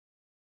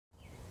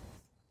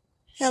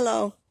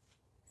Hello,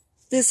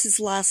 this is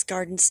Last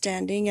Garden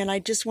Standing, and I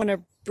just want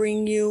to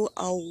bring you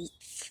a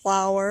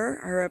flower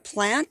or a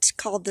plant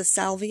called the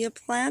Salvia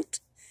plant.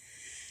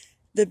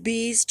 The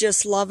bees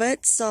just love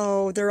it,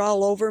 so they're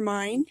all over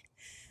mine.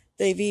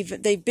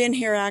 They've been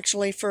here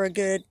actually for a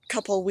good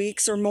couple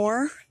weeks or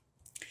more.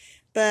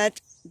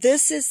 But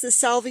this is the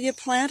Salvia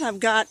plant. I've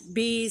got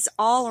bees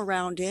all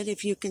around it.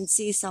 If you can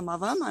see some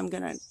of them, I'm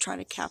going to try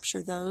to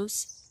capture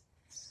those.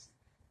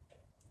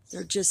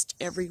 They're just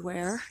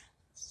everywhere.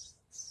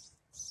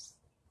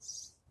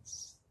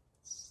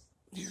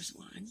 There's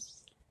one.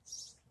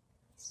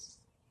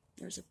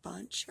 There's a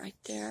bunch right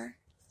there.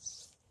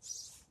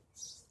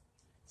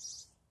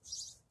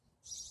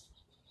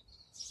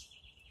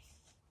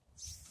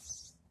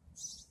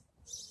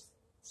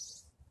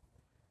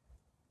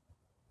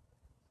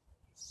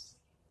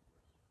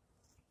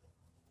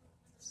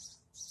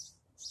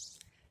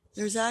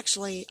 There's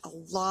actually a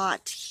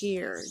lot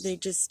here. They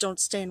just don't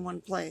stay in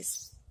one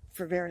place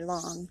for very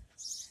long.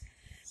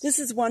 This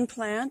is one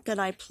plant that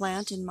I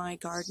plant in my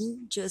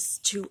garden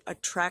just to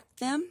attract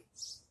them.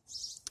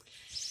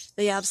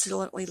 They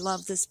absolutely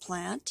love this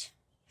plant.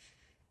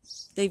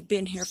 They've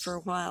been here for a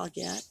while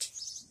yet.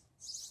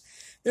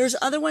 There's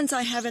other ones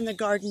I have in the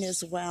garden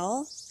as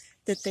well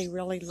that they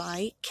really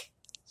like.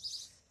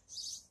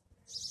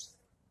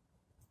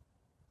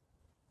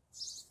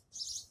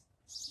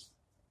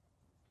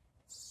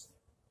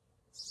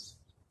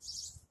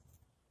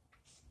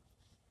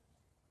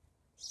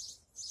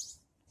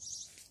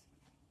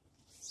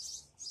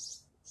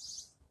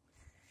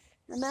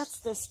 And that's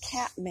this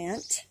cat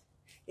mint.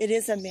 It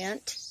is a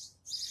mint.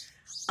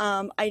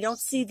 I don't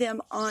see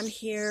them on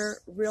here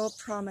real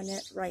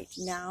prominent right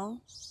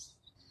now,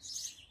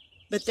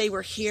 but they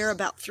were here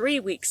about 3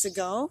 weeks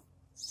ago.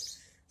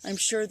 I'm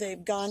sure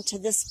they've gone to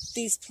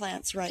these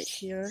plants right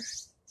here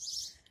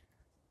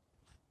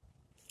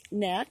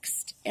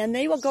next, and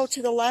they will go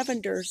to the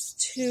lavenders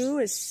too.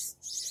 As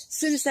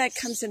soon as that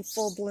comes in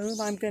full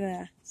bloom, I'm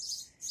gonna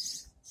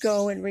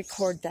go and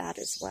record that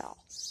as well.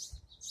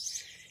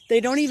 They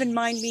don't even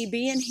mind me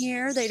being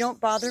here. They don't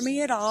bother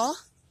me at all.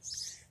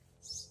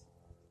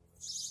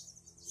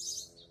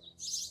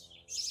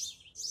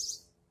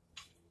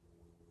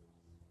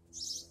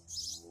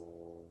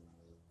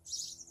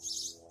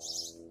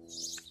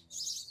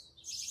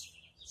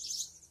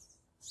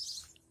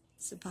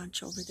 There's a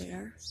bunch over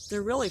there.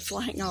 They're really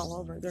flying all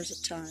over. There's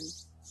a ton.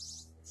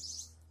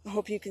 I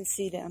hope you can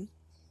see them.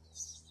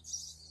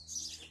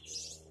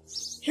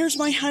 Here's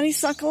my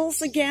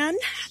honeysuckles again.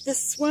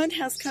 This one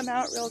has come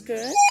out real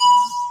good.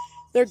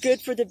 They're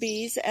good for the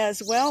bees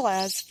as well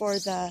as for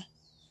the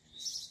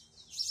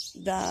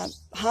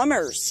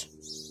hummers,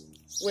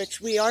 which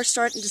we are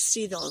starting to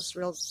see those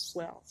real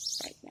well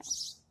right now.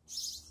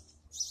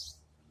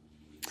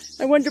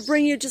 I wanted to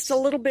bring you just a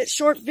little bit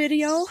short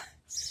video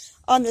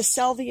on the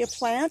Salvia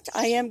plant.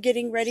 I am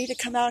getting ready to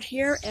come out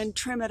here and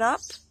trim it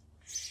up.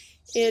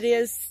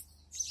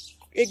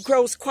 It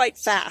grows quite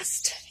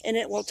fast, and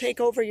it will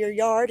take over your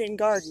yard and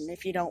garden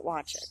if you don't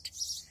watch it.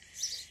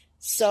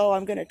 So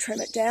I'm going to trim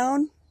it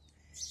down.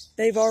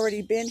 They've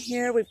already been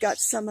here. We've got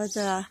some of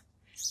the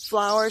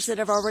flowers that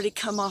have already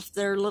come off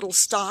their little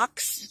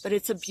stalks, but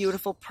it's a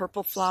beautiful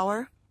purple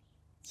flower.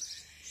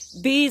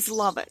 Bees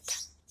love it,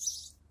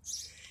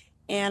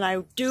 and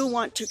I do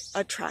want to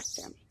attract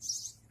them.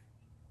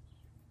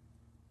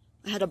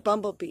 I had a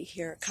bumblebee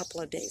here a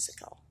couple of days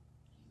ago.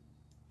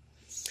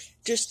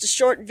 Just a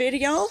short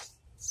video.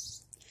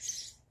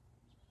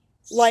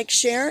 Like,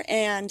 share,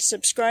 and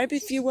subscribe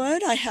if you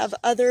would. I have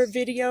other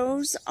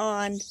videos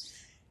on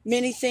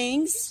many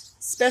things,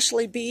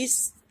 especially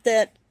bees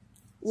that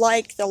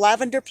like the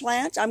lavender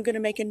plant. I'm going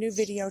to make a new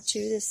video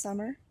too this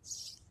summer,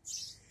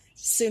 as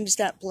soon as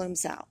that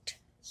blooms out.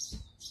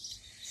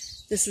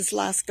 This is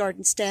Last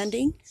Garden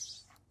Standing,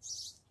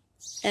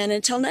 and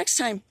until next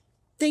time,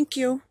 thank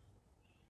you.